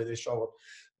offensively they struggled.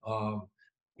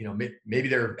 Maybe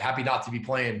they're happy not to be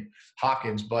playing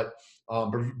Hopkins, but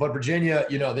Virginia,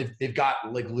 they've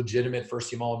got like legitimate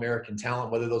first-team All-American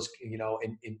talent, whether those, in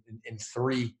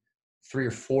 3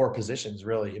 or 4 positions,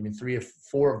 really. I mean, 3 or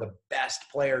 4 of the best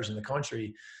players in the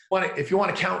country. If you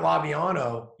want to count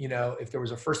Laviano, if there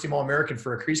was a first-team All-American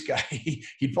for a crease guy,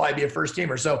 he'd probably be a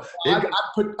first-teamer. So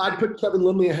I'd put Kevin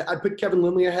Lindley. I'd put Kevin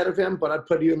Lindley ahead of him, but I'd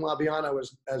put Ian Laviano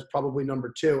as probably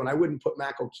number 2. And I wouldn't put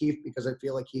Mac O'Keefe because I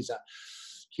feel like he's a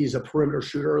perimeter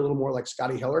shooter, a little more like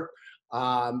Scotty Hiller.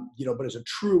 But as a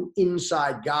true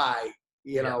inside guy,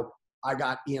 I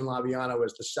got Ian Laviano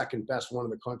as the 2nd best one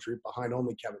in the country, behind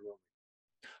only Kevin Lindley.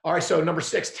 All right, so number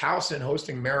 6, Towson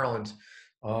hosting Maryland.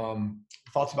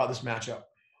 Thoughts about this matchup?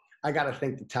 I got to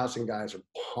think the Towson guys are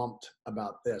pumped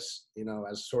about this,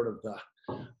 as sort of the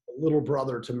little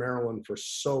brother to Maryland for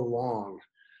so long.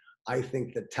 I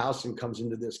think that Towson comes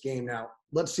into this game. Now,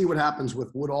 let's see what happens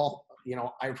with Woodall.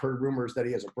 I've heard rumors that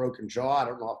he has a broken jaw. I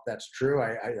don't know if that's true.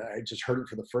 I just heard it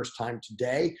for the first time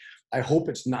today. I hope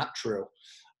it's not true,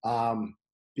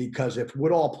 because if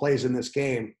Woodall plays in this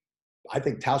game, I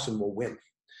think Towson will win.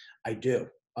 I do.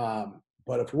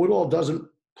 But if Woodall doesn't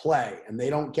play and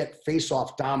they don't get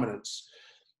face-off dominance,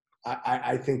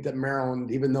 I think that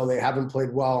Maryland, even though they haven't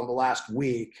played well in the last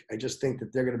week, I just think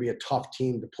that they're going to be a tough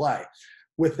team to play.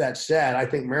 With that said, I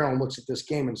think Maryland looks at this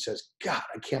game and says, God,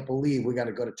 I can't believe we got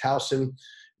to go to Towson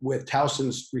with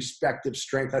Towson's respective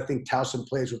strength. I think Towson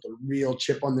plays with a real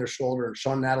chip on their shoulder, and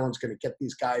Sean Nadelin's going to get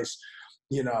these guys,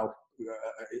 they're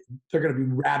going to be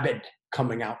rabid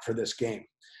coming out for this game.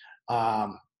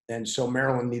 And so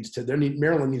Maryland needs to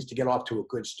get off to a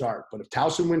good start. But if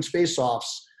Towson wins faceoffs,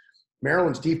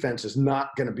 Maryland's defense is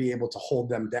not going to be able to hold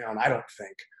them down, I don't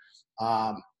think.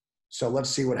 So let's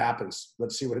see what happens.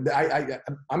 Let's see what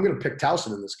I'm going to pick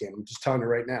Towson in this game. I'm just telling you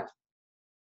right now.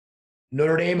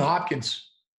 Notre Dame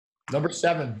Hopkins, number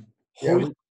 7. Yeah,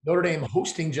 Notre Dame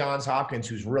hosting Johns Hopkins,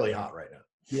 who's really hot right now.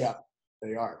 Yeah,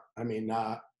 they are. I mean,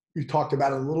 we talked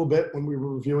about it a little bit when we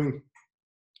were reviewing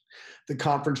the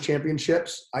conference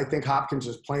championships. I think Hopkins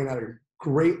is playing at a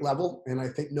great level. And I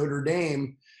think Notre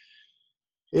Dame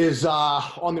is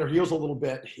on their heels a little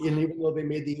bit. And even though they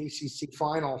made the ACC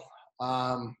final,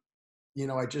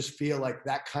 I just feel like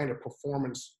that kind of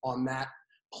performance on that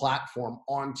platform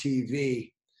on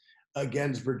TV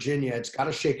against Virginia, it's got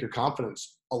to shake your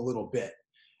confidence a little bit.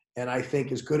 And I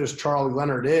think as good as Charlie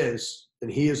Leonard is,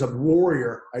 and he is a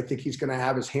warrior, I think he's going to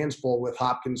have his hands full with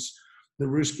Hopkins,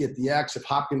 Naruski at the X. If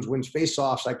Hopkins wins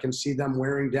faceoffs, I can see them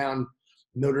wearing down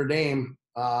Notre Dame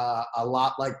a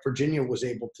lot like Virginia was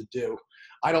able to do.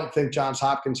 I don't think Johns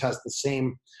Hopkins has the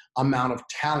same amount of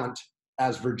talent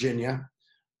as Virginia.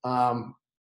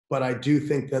 But I do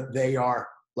think that they are,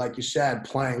 like you said,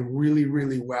 playing really,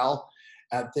 really well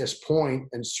at this point.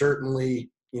 And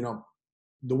certainly,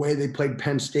 the way they played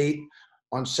Penn State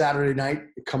on Saturday night,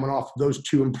 coming off those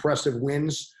two impressive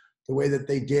wins, the way that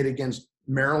they did against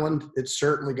Maryland, it's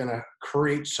certainly going to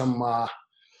create some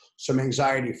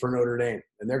anxiety for Notre Dame.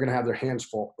 And they're going to have their hands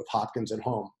full with Hopkins at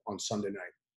home on Sunday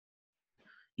night.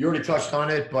 You already touched on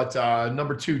it, but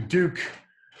number 2, Duke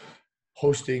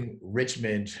hosting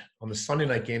Richmond on the Sunday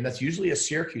night game. That's usually a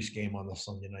Syracuse game on the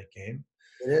Sunday night game.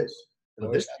 It is.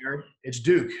 But this year, it's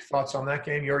Duke. Thoughts on that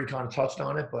game? You already kind of touched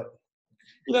on it, but.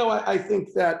 I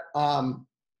think that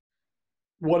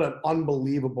what an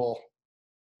unbelievable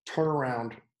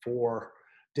turnaround for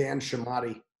Dan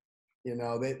Shamati.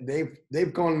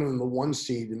 They've gone into the 1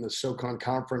 seed in the SoCon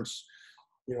Conference,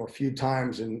 a few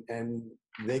times, and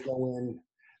they go in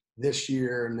this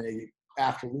year, and they,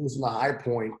 after losing the High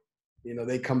Point,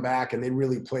 they come back and they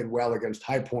really played well against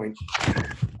High Point,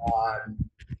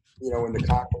 in the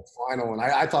conference final. And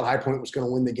I thought High Point was going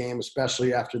to win the game,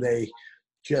 especially after they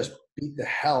just beat the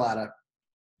hell out of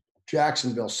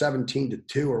Jacksonville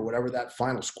 17-2 or whatever that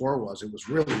final score was. It was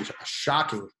really a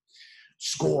shocking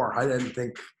score. I didn't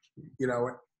think,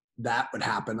 that would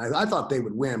happen. I thought they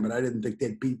would win, but I didn't think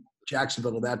they'd beat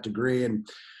Jacksonville to that degree. And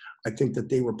I think that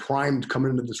they were primed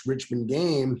coming into this Richmond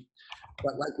game.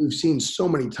 But like we've seen so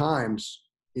many times,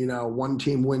 one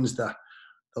team wins the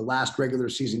last regular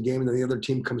season game and then the other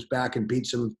team comes back and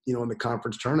beats them, in the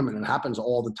conference tournament. It happens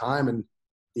all the time. And,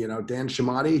 Dan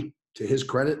Shamati, to his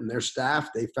credit and their staff,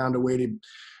 they found a way to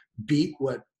beat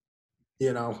what,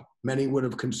 many would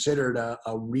have considered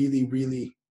a really,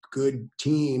 really good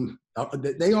team.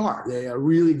 They are a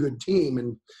really good team.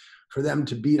 And for them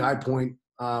to beat High Point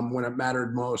when it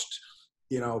mattered most,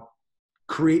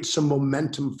 create some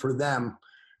momentum for them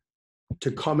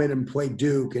to come in and play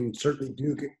Duke. And certainly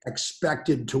Duke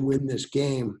expected to win this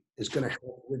game is going to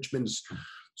help Richmond's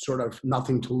sort of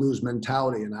nothing to lose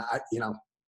mentality. And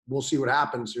we'll see what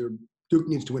happens. Duke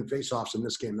needs to win faceoffs in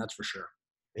this game, that's for sure.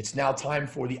 It's now time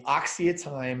for the Oxia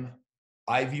Time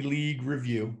Ivy League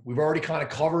review. We've already kind of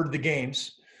covered the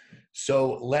games,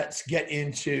 so let's get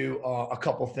into a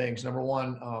couple things. Number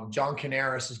 1, John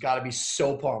Canaris has got to be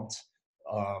so pumped.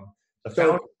 The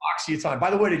founder of Oxia Time. By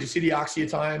the way, did you see the Oxia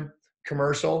Time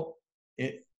commercial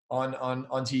on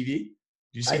TV? Did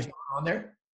you see it on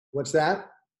there? What's that?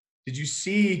 Did you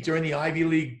see during the Ivy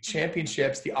League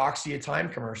championships the Oxia Time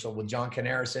commercial with John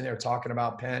Canaris in there talking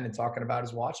about Penn and talking about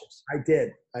his watches? I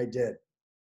did.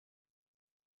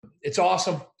 It's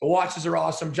awesome. The watches are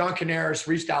awesome. John Canaris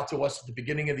reached out to us at the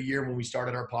beginning of the year when we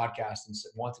started our podcast and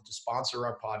wanted to sponsor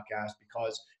our podcast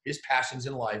because his passions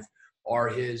in life are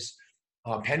his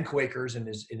Penn Quakers and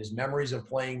his memories of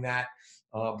playing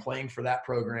for that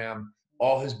program,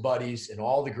 all his buddies and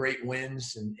all the great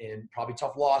wins and probably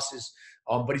tough losses.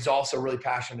 But he's also really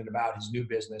passionate about his new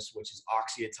business, which is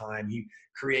Oxia Time. He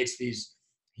creates these,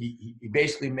 he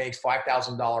basically makes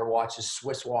 $5,000 watches,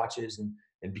 Swiss watches.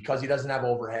 And because he doesn't have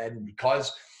overhead and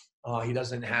because he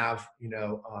doesn't have,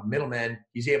 middlemen,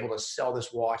 he's able to sell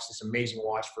this amazing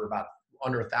watch for about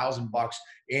under $1,000.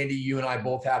 Andy, you and I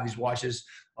both have these watches.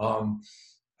 What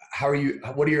are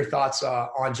your thoughts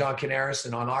on John Canaris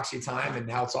and on Oxia Time and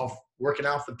how it's all working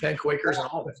out for the Penn Quakers and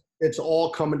all of it? It's all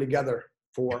coming together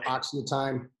for Oxia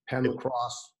Time, Penn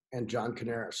Lacrosse, and John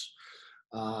Canaris.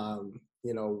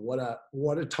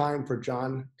 What a time for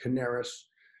John Canaris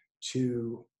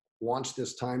to launch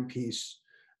this timepiece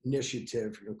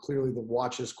initiative. Clearly the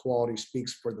watches quality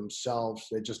speaks for themselves.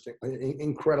 They're just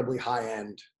incredibly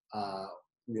high-end,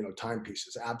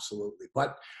 timepieces, absolutely.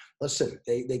 But listen,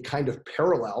 they kind of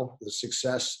parallel the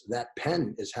success that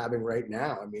Penn is having right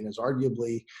now. I mean, it's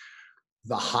arguably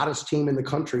the hottest team in the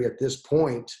country at this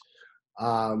point.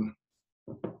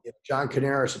 John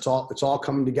Canaris, it's all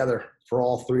coming together for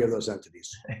all 3 of those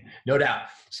entities. No doubt.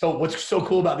 So what's so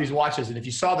cool about these watches, and if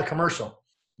you saw the commercial,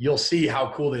 you'll see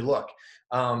how cool they look.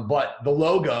 But the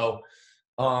logo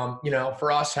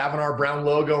For us having our Brown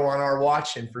logo on our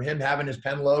watch and for him having his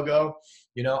Penn logo,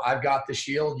 I've got the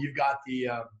shield, you've got the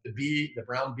B, the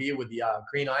brown B with the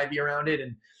green ivy around it.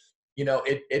 And,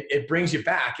 it brings you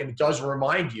back, and it does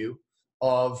remind you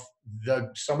of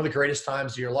some of the greatest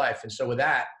times of your life. And so with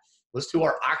that, let's do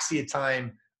our Oxia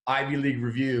Time Ivy League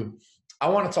review. I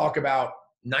want to talk about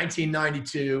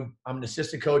 1992. I'm an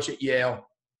assistant coach at Yale,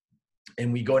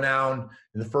 and we go down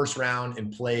in the first round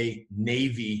and play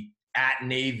Navy at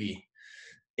Navy.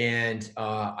 And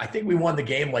I think we won the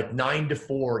game like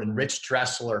 9-4, and Rich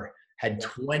Dressler had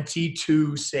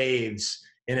 22 saves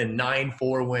in a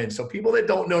 9-4 win. So people that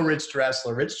don't know Rich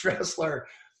Dressler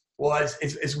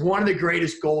is one of the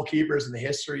greatest goalkeepers in the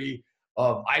history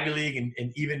of Ivy League and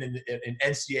even in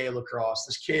NCAA lacrosse.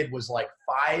 This kid was like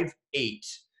 5'8",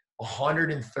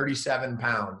 137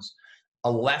 pounds,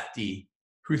 a lefty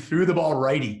who threw the ball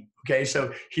righty. Okay,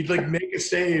 so he'd like make a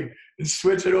save and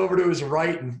switch it over to his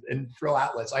right and throw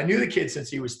outlets. I knew the kid since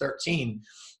he was 13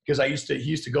 because he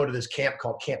used to go to this camp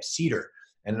called Camp Cedar.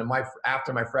 And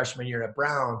after my freshman year at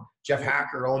Brown, Jeff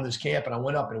Hacker owned this camp, and I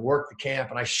went up and worked the camp,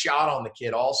 and I shot on the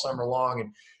kid all summer long.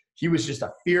 And he was just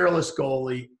a fearless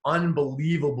goalie,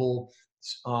 unbelievable.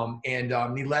 And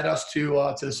he led us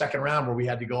to the second round where we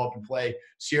had to go up and play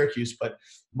Syracuse. But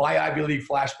my Ivy League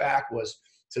flashback was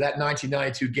to that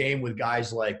 1992 game with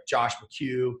guys like Josh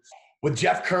McHugh, with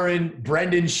Jeff Curran,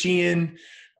 Brendan Sheehan,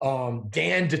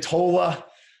 Dan Dotola,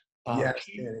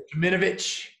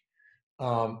 Dominovich.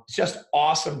 Just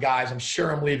awesome guys. I'm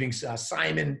sure I'm leaving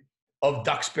Simon of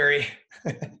Duxbury.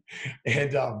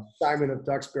 And Simon of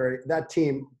Duxbury. That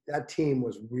team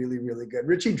was really, really good.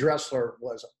 Richie Dressler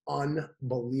was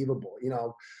unbelievable.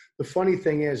 The funny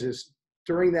thing is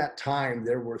during that time,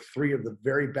 there were three of the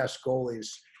very best goalies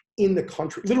in the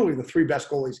country, literally the three best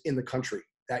goalies in the country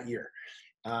that year.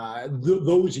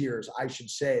 Those years, I should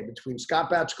say, between Scott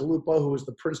Batchgalupo, who was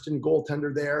the Princeton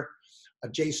goaltender there,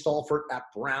 Jay Stolfert at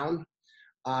Brown,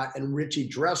 and Richie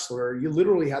Dressler, you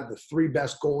literally had the three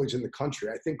best goalies in the country.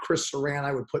 I think Chris Saran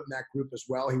I would put in that group as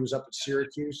well. He was up at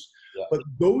Syracuse. Yeah. But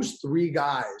those three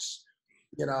guys,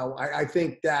 I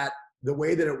think that the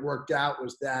way that it worked out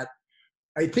was that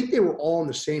I think they were all in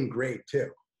the same grade too.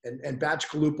 And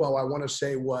Batchgalupo, I want to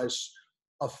say, was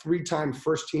a 3-time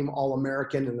first-team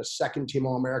All-American and a second-team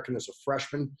All-American as a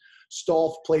freshman.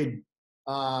 Stolf played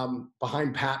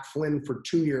behind Pat Flynn for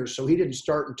 2 years, so he didn't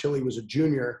start until he was a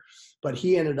junior. But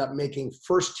he ended up making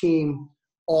first-team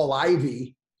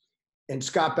All-Ivy, and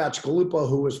Scott Batchgalupo,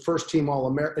 who was first-team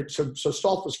All-American. So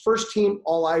Stolf was first-team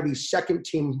All-Ivy,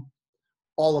 second-team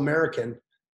All-American.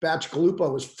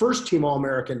 Batchgalupo was first-team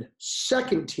All-American,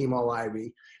 second-team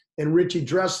All-Ivy. And Richie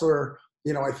Dressler,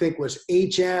 I think was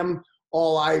HM,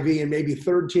 All-Ivy, and maybe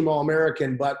third-team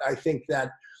All-American. But I think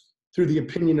that through the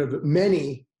opinion of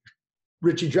many,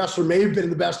 Richie Dressler may have been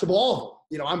the best of all of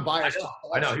them. I'm biased.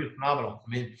 I know. He was phenomenal.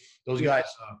 I mean, those guys,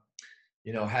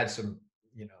 had some,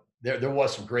 there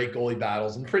was some great goalie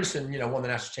battles. And Princeton, won the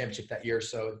national championship that year.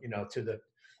 So, to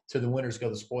the winners go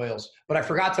the spoils. But I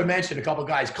forgot to mention a couple of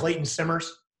guys. Clayton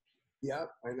Simmers. Yeah,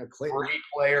 I know Clayton. Great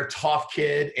player, tough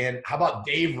kid. And how about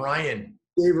Dave Ryan?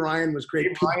 Dave Ryan was great.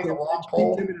 Dave Ryan, the long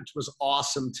pole. Timonich was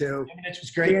awesome, too. Timonich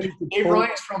was great. Dave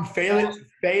Ryan's from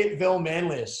Fayetteville,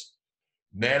 Manlius.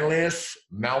 Manlius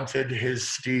mounted his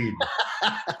steed.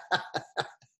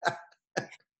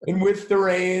 And with the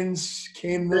reins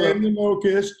came the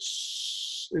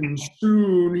locusts. And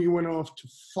soon he went off to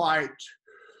fight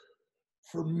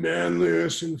for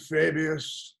Manlius and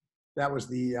Fabius. That was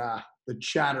the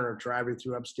chatter of driving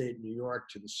through upstate New York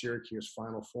to the Syracuse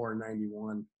Final Four in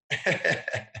 '91.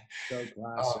 So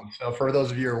classic. So for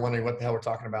those of you who are wondering what the hell we're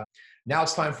talking about, now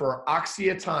it's time for our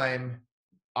Oxia Time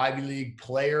Ivy League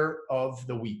Player of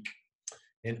the Week.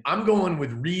 And I'm going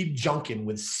with Reed Junkin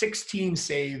with 16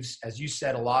 saves. As you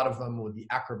said, a lot of them with the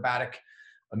acrobatic,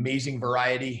 amazing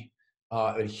variety.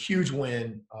 A huge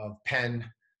win of Penn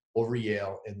over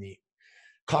Yale in the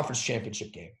conference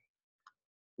championship game.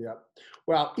 Yeah.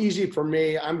 Well, easy for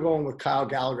me. I'm going with Kyle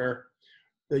Gallagher,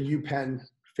 the UPenn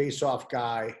face-off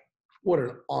guy. What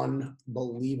an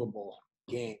unbelievable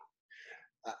game.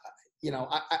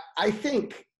 I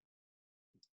think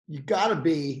you got to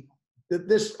be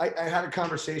this. I had a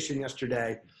conversation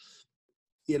yesterday,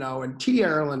 and T.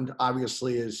 Ireland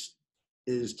obviously is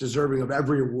deserving of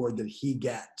every award that he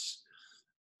gets.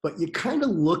 But you kind of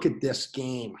look at this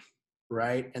game,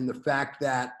 right? And the fact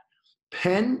that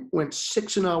Penn went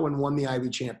 6-0 and won the Ivy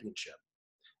Championship.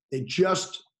 They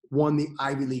just won the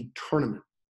Ivy League tournament.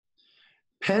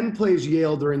 Penn plays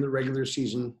Yale during the regular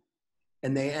season,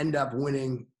 and they end up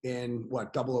winning in,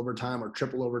 double overtime or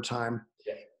triple overtime.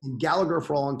 Yeah. And Gallagher,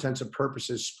 for all intents and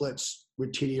purposes, splits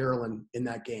with T.D. Ierlan in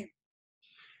that game.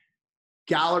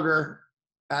 Gallagher,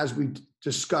 as we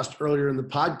discussed earlier in the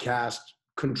podcast,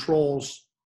 controls,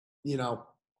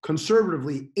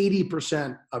 conservatively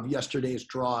 80% of yesterday's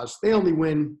draws. They only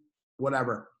win,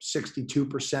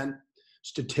 62%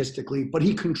 statistically, but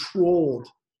he controlled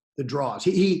the draws.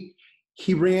 He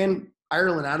ran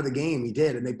Ireland out of the game. He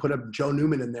did, and they put up Joe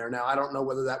Newman in there. Now, I don't know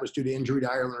whether that was due to injury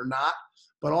to Ireland or not,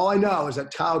 but all I know is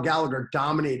that Kyle Gallagher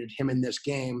dominated him in this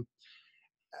game.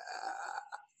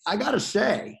 I got to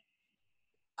say,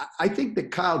 I think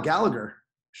that Kyle Gallagher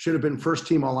should have been first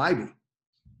team All-Ivy.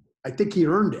 I think he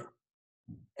earned it.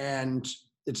 And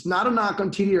it's not a knock on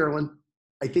T.D. Ierlan.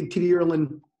 I think T.D.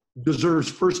 Ierlan deserves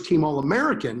first team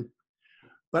All-American,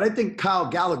 but I think Kyle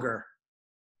Gallagher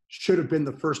should have been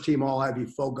the first team All-Ivy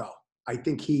Fogo. I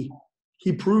think he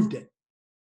proved it.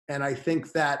 And I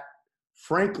think that,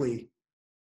 frankly,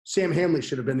 Sam Hamley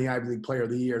should have been the Ivy League Player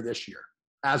of the Year this year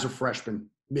as a freshman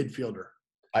midfielder.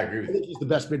 I agree with I think he's the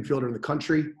best midfielder in the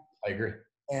country. I agree.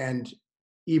 And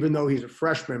even though he's a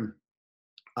freshman,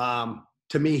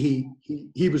 to me,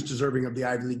 he was deserving of the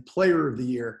Ivy League Player of the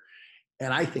Year,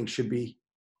 and I think should be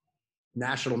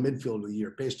National Midfielder of the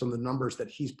Year based on the numbers that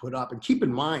he's put up. And keep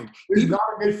in mind, he's not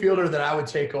a midfielder that I would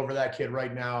take over that kid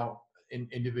right now in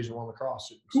Division I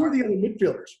lacrosse. Who are the other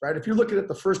midfielders, right? If you're looking at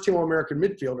the first team All-American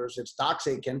midfielders, it's Dox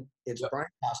Aitken, it's Brian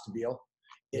Costabile,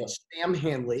 it's Sam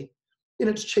Handley, and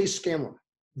it's Chase Scanlon.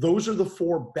 Those are the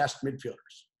four best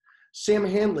midfielders. Sam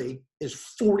Handley is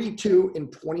 42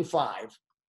 and 25,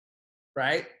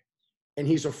 right? And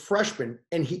he's a freshman,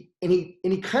 and he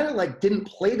kind of like didn't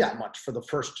play that much for the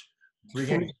first 3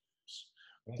 games,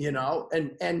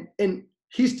 and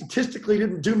he statistically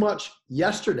didn't do much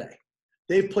yesterday.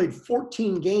 They've played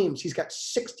 14 games. He's got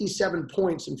 67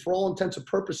 points, and for all intents and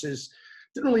purposes,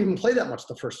 didn't really even play that much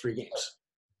the first 3 games.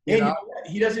 And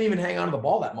he doesn't even hang on to the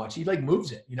ball that much. He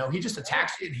moves it. He just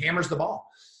attacks it and hammers the ball.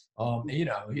 He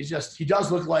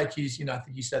does look like he's, I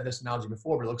think you said this analogy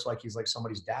before, but it looks like he's like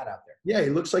somebody's dad out there. Yeah, he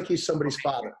looks like he's somebody's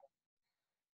father,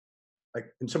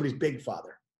 and somebody's big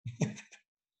father.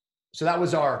 So that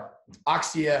was our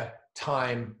Oxia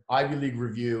Time Ivy League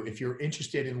review. If you're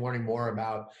interested in learning more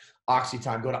about Oxia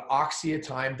Time, go to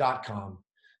oxiatime.com.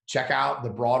 Check out the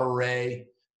broad array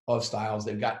of styles.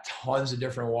 They've got tons of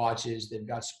different watches. They've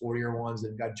got sportier ones.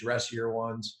 They've got dressier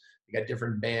ones. They got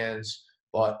different bands,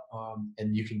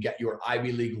 and you can get your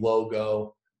Ivy League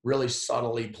logo really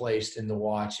subtly placed in the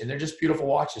watch. And they're just beautiful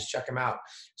watches. Check them out.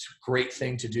 It's a great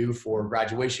thing to do for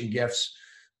graduation gifts.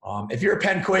 If you're a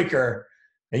Penn Quaker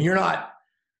and you're not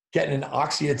getting an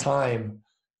Oxia Time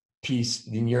piece,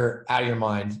 then you're out of your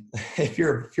mind. If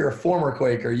you're a former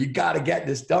Quaker, you got to get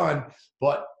this done.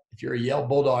 But if you're a Yale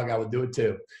Bulldog, I would do it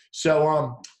too.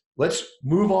 So let's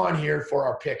move on here for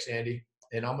our picks, Andy.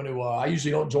 And I'm going to I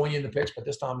usually don't join you in the picks, but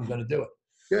this time I'm going to do it.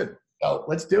 Good. So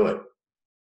let's do it.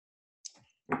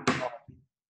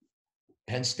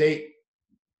 Penn State,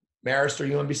 Marist, or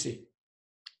UMBC?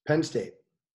 Penn State.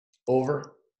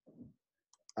 Over?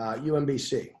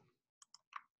 UMBC.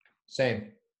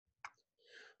 Same.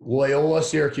 Loyola,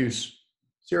 Syracuse?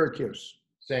 Syracuse.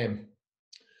 Same.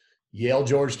 Yale,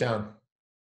 Georgetown?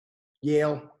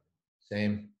 Yale.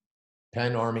 Same.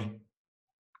 Penn, Army?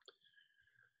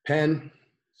 Penn.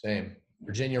 Same.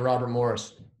 Virginia, Robert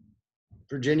Morris?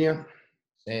 Virginia.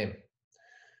 Same.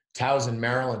 Towson,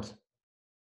 Maryland?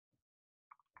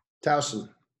 Towson.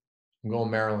 I'm going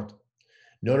Maryland.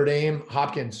 Notre Dame,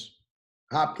 Hopkins?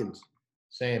 Hopkins.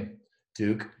 Same.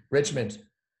 Duke, Richmond?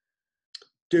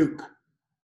 Duke.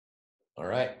 All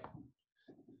right.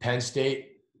 Penn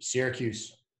State,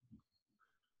 Syracuse?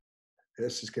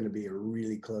 This is going to be a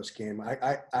really close game.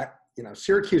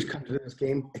 Syracuse comes to this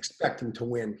game, expect them to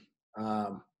win,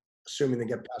 assuming they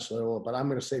get past Loyola, but I'm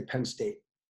going to say Penn State.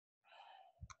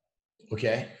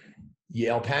 Okay.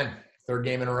 Yale, Penn, 3rd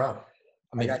game in a row.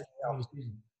 I got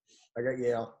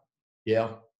Yale.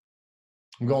 Yale.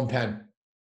 I'm going Penn.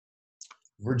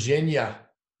 Virginia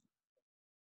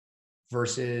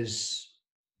versus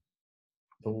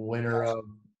the winner of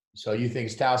 – so you think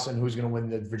it's Towson. Who's going to win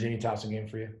the Virginia-Towson game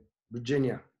for you?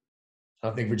 Virginia. I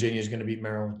don't think Virginia is going to beat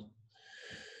Maryland.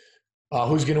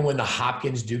 Who's going to win the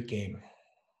Hopkins-Duke game?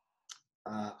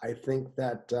 I think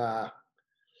that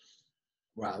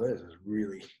wow, this is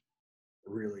really,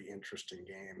 really interesting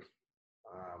game.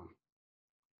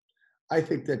 I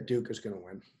think that Duke is going to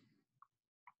win.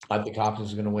 I think Hopkins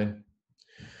is going to win.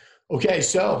 Okay,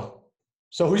 so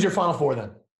who's your Final Four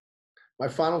then? My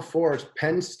Final Four is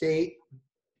Penn State,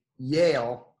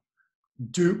 Yale,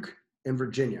 Duke, and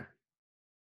Virginia.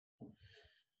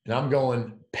 And I'm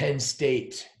going Penn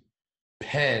State,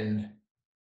 Penn,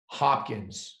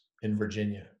 Hopkins, and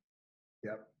Virginia.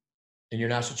 And your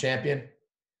national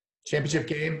championship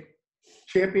game?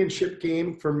 Championship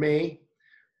game for me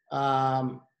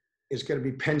is going to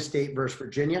be Penn State versus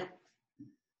Virginia.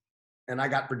 And I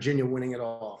got Virginia winning it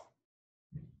all.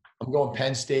 I'm going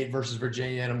Penn State versus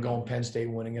Virginia, and I'm going Penn State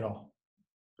winning it all.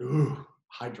 Ooh,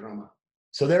 high drama.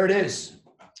 So there it is.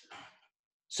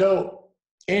 So,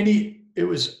 Andy, it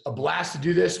was a blast to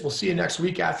do this. We'll see you next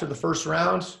week after the first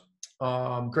round.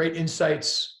 Great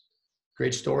insights,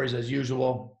 great stories as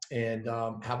usual, and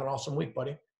have an awesome week,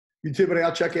 buddy. You too, buddy.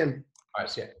 I'll check in. All right,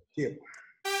 see ya. See you.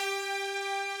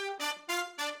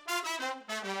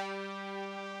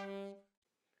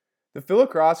 The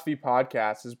Philocrosophy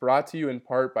podcast is brought to you in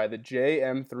part by the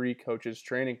JM3 Coaches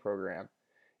Training Program.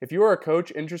 If you are a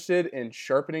coach interested in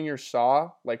sharpening your saw,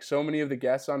 like so many of the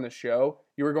guests on the show,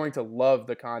 you are going to love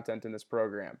the content in this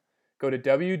program. Go to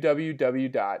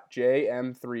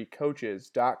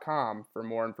www.jm3coaches.com for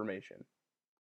more information.